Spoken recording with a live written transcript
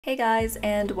Hey guys,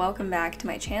 and welcome back to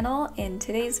my channel. In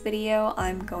today's video,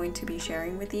 I'm going to be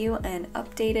sharing with you an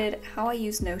updated how I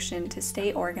use Notion to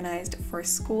stay organized for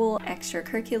school,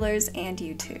 extracurriculars, and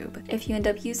YouTube. If you end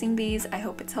up using these, I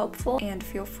hope it's helpful, and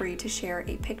feel free to share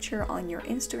a picture on your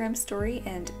Instagram story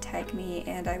and tag me,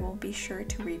 and I will be sure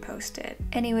to repost it.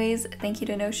 Anyways, thank you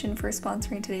to Notion for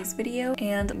sponsoring today's video,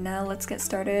 and now let's get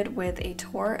started with a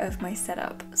tour of my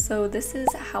setup. So this is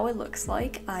how it looks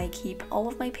like. I keep all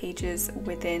of my pages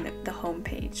within the home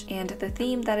page, and the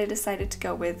theme that I decided to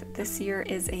go with this year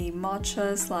is a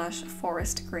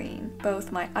matcha/forest green.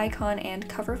 Both my icon and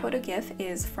cover photo gif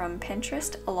is from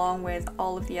Pinterest, along with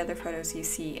all of the other photos you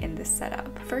see in this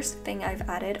setup. First thing I've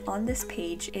added on this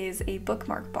page is a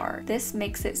bookmark bar. This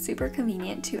makes it super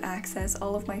convenient to access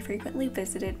all of my frequently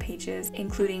visited pages,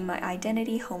 including my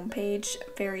identity homepage,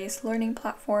 various learning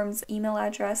platforms, email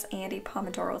address, and a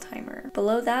Pomodoro timer.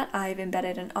 Below that, I've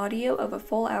embedded an audio of a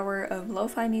full hour of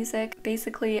lo-fi music.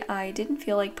 Basically, I didn't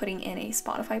feel like putting in a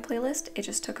Spotify playlist. It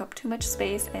just took up too much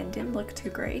space and didn't look too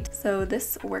great. So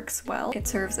this works well. It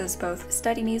serves as both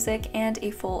study music and a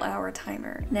full hour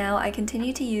timer. Now I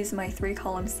continue to use my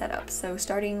 3-column setup. So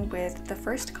starting with the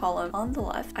first column on the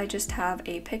left, I just have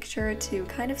a picture to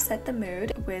kind of set the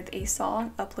mood with a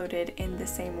song uploaded in the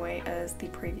same way as the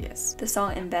previous. The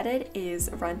song embedded is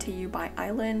Run to You by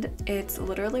Island. It's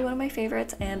literally one of my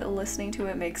favorites, and listening to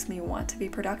it makes me want to be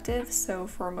productive, so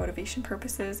for motivation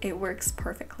purposes, it works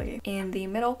perfectly. In the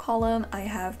middle column, I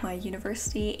have my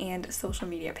university and social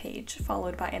media page,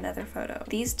 followed by another photo.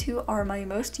 These two are my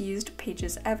most used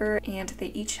pages ever, and they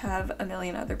each have a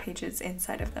million other pages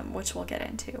inside of them, which we'll get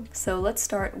into. So let's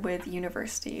start with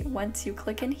university. Once you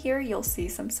click in here, you'll see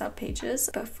some subpages,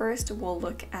 but first we'll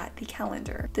look at the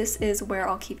calendar. This is where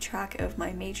I'll keep track of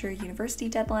my major university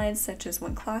deadlines, such as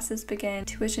when classes begin,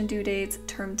 tuition due dates,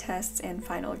 term tests, and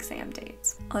final exam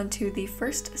dates. Onto the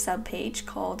first subpage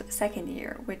called second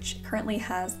year, which currently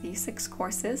has the 6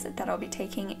 courses that I'll be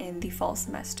taking in the fall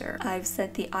semester. I've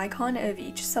set the icon of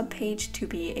each subpage to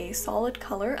be a solid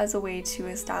color as a way to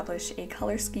establish a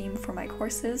color scheme for my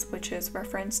courses, which is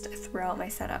referenced throughout my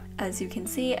setup. As you can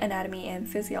see, anatomy and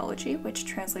physiology, which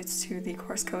translates to the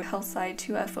course code Health Sci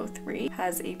 2F03,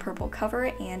 has a purple cover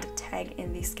and tag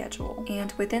in the schedule.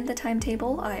 And within the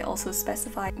timetable, I also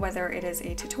specify whether it is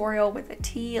a tutorial with a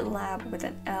T, lab with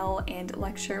an L, and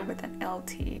lecture with an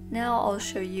LT. Now I'll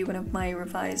show you one of my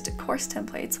revised course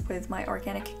templates with my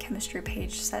organic chemistry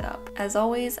page set up. As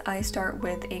always, I start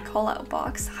with a call-out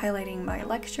box highlighting my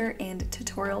lecture and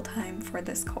tutorial time for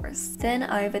this course. Then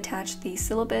I've attached the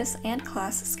syllabus and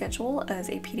class schedule as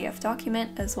a PDF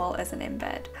document, as well as an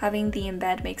embed. Having the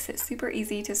embed makes it super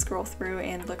easy to scroll through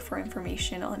and look for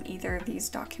information on either of these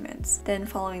documents. Then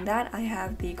following that, I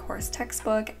have the course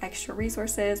textbook, extra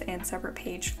resources, and separate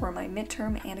page for my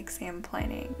midterm and exam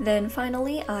planning. Then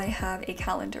finally, I have a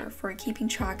calendar for keeping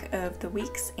track of the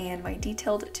weeks and my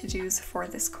detailed to-dos for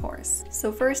this course.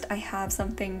 So first, I have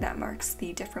something that marks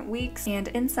the different weeks, and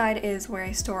inside is where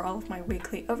I store all of my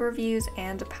weekly overviews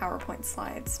and PowerPoint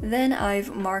slides. Then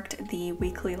I've marked the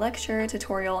weekly lecture,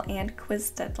 tutorial, and quiz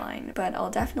deadline, but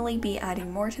I'll definitely be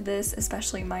adding more to this,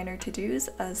 especially minor to-dos,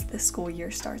 as the school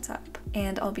year starts up.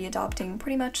 And I'll be adopting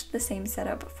pretty much the same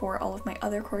setup for all of my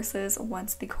other courses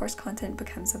once the course content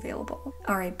becomes available.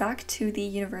 Alright, back to the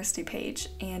university page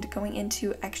and going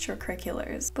into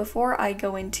extracurriculars. Before I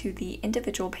go into the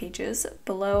individual pages,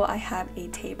 below I have a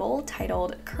table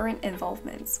titled Current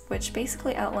Involvements, which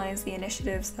basically outlines the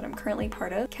initiatives that I'm currently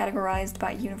part of, categorized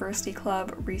by university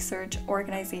club, research,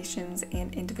 organizations,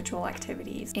 and individual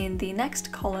activities. In the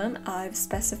next column, I've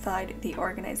specified the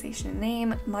organization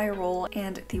name, my role,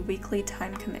 and the weekly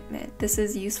time commitment. This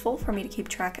is useful for me to keep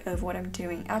track of what I'm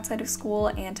doing outside of school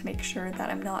and to make sure that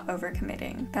I'm not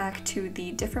overcommitting. Back to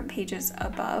the different pages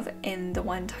above, in the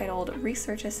one titled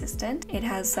Research Assistant, it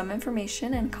has some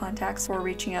information and contacts for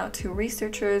reaching out to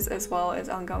researchers as well as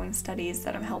ongoing studies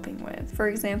that I'm helping with. For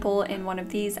example, in one of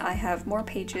these, I have more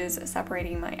pages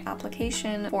separating my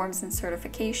application, forms and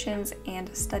certifications, and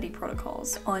study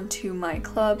protocols. Onto my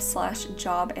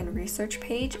club/job and research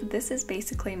page, this is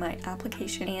basically my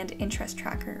application and interest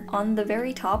tracker. On the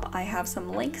very top, I have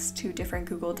some links to different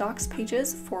Google Docs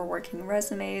pages for working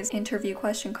resumes, interview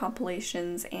question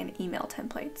compilations, and email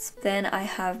templates. Then I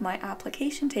have my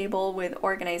application table with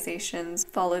organizations,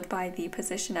 followed by the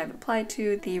position I've applied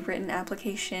to, the written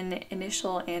application,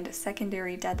 initial and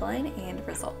secondary deadline, and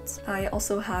results. I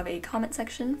also have a comment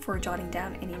section for jotting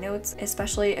down any notes,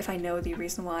 especially if I know the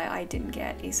reason why I didn't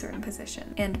get a certain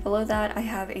position. And below that, I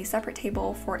have a separate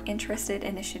table for interested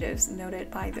initiatives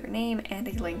noted by their name and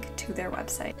a link to their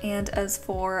website. And as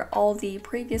for all the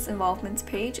previous involvements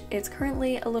page, it's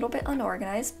currently a little little bit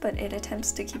unorganized, but it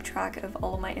attempts to keep track of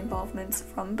all of my involvements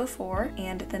from before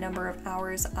and the number of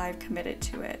hours I've committed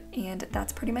to it. And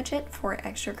that's pretty much it for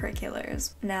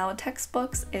extracurriculars. Now,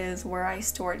 textbooks is where I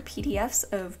stored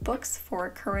PDFs of books for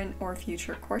current or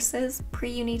future courses.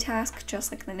 Pre-uni task,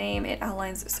 just like the name, it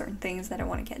outlines certain things that I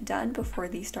want to get done before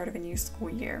the start of a new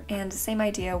school year. And same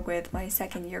idea with my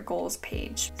second year goals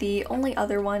page. The only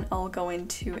other one I'll go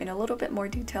into in a little bit more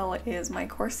detail is my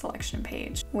course selection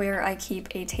page, where I keep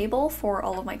a table for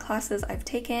all of my classes I've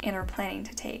taken and are planning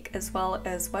to take, as well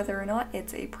as whether or not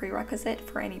it's a prerequisite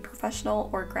for any professional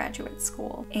or graduate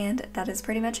school. And that is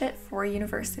pretty much it for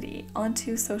university. On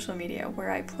to social media,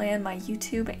 where I plan my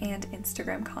YouTube and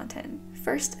Instagram content.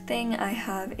 First thing, I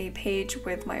have a page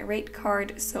with my rate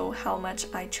card, so how much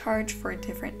I charge for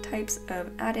different types of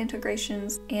ad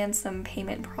integrations and some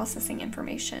payment processing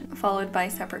information, followed by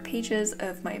separate pages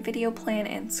of my video plan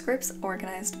and scripts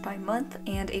organized by month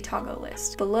and a toggle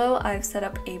list. Below, I've set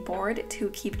up a board to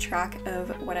keep track of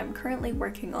what I'm currently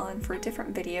working on for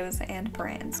different videos and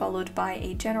brands, followed by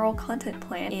a general content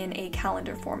plan in a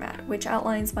calendar format, which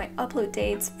outlines my upload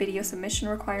dates, video submission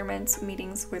requirements,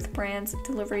 meetings with brands,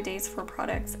 delivery dates for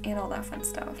products, and all that fun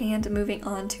stuff. And moving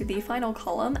on to the final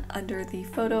column, under the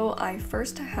photo, I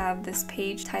first have this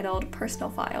page titled Personal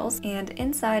Files, and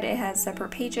inside it has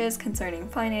separate pages concerning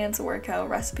finance, workout,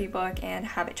 recipe book, and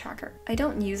habit tracker. I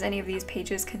don't use any of these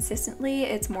pages consistently,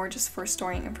 it's more just for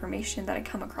storing information that I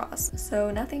come across,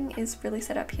 so nothing is really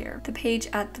set up here. The page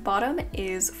at the bottom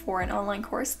is for an online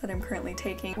course that I'm currently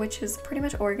taking, which is pretty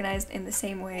much organized in the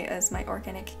same way as my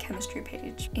organic chemistry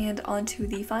page. And onto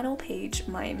the final page,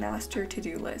 my master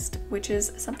to-do list, which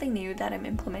is something new that I'm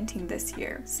implementing this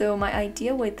year. So my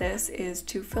idea with this is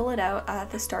to fill it out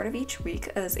at the start of each week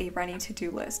as a running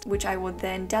to-do list, which I will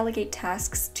then delegate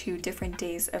tasks to different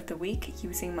days of the week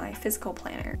using my physical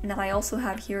planner. Now, I also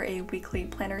have here a weekly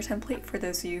planner template for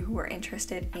those of you who are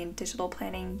interested in digital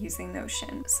planning using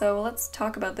Notion. So let's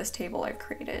talk about this table I've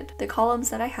created. The columns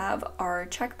that I have are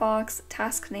checkbox,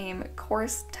 task name,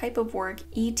 course, type of work,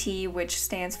 ET, which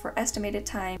stands for estimated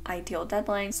time, ideal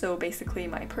deadline, so basically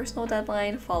my personal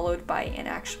deadline, followed by an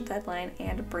actual deadline,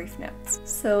 and brief notes.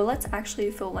 So let's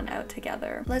actually fill one out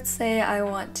together. Let's say I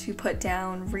want to put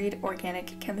down read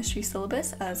organic chemistry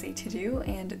syllabus as a to-do,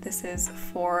 and this is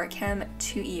for Chem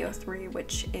 2E03,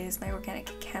 which is my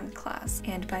organic chem class.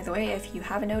 And by the way, if you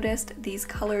haven't noticed, these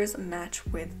colors match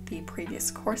with the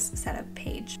previous course setup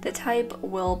page. The type,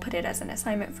 will put it as an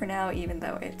assignment for now, even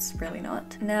though it's really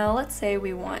not. Now let's say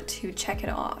we want to check it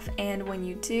off, and when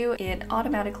you do, it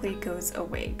automatically goes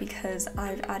away because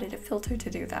I've added a filter to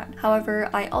do that. However,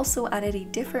 I also added a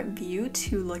different view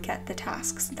to look at the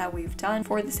tasks that we've done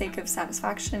for the sake of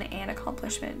satisfaction and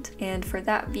accomplishment. And for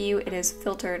that view, it is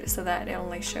filtered so that it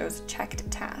only shows checked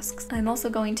tasks. I'm also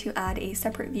going to add a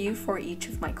separate view for each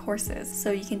of my courses.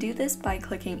 So you can do this by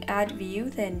clicking add view,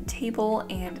 then table,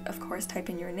 and of course type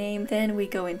in your name. Then we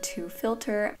go into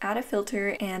filter, add a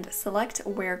filter, and select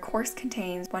where course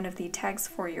contains one of the tags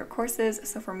for your courses.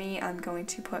 So for me, I'm going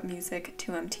to put music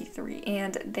 2MT3.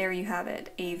 And there you have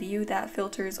it, a view that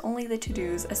filters only the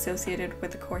to-dos associated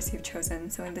with the course you've chosen.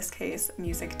 So in this case,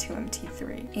 music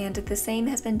 2MT3. And the same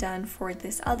has been done for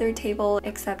this other table,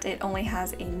 except it only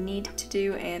has a need to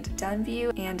do and done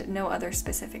view and no other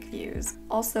specific views.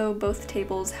 Also, both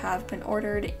tables have been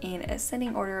ordered in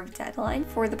ascending order of deadline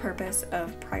for the purpose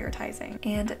of prioritizing.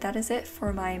 And that is it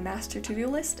for my master to-do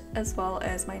list, as well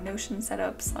as my Notion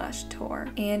setup / tour.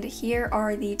 And here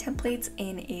are the templates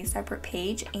in a separate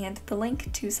page, and the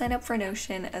link to sign up for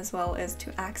Notion as well as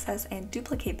to access and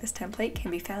duplicate this template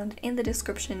can be found in the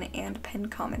description and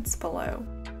pinned comments below.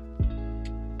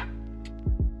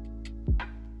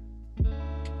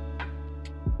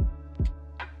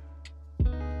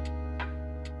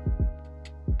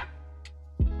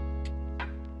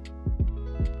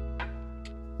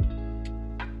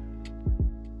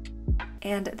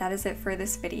 And that is it for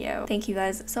this video. Thank you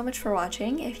guys so much for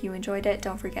watching. If you enjoyed it,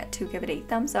 don't forget to give it a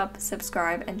thumbs up,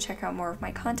 subscribe, and check out more of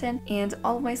my content. And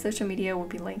all of my social media will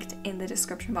be linked in the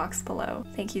description box below.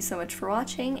 Thank you so much for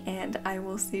watching, and I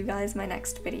will see you guys in my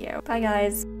next video. Bye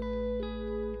guys!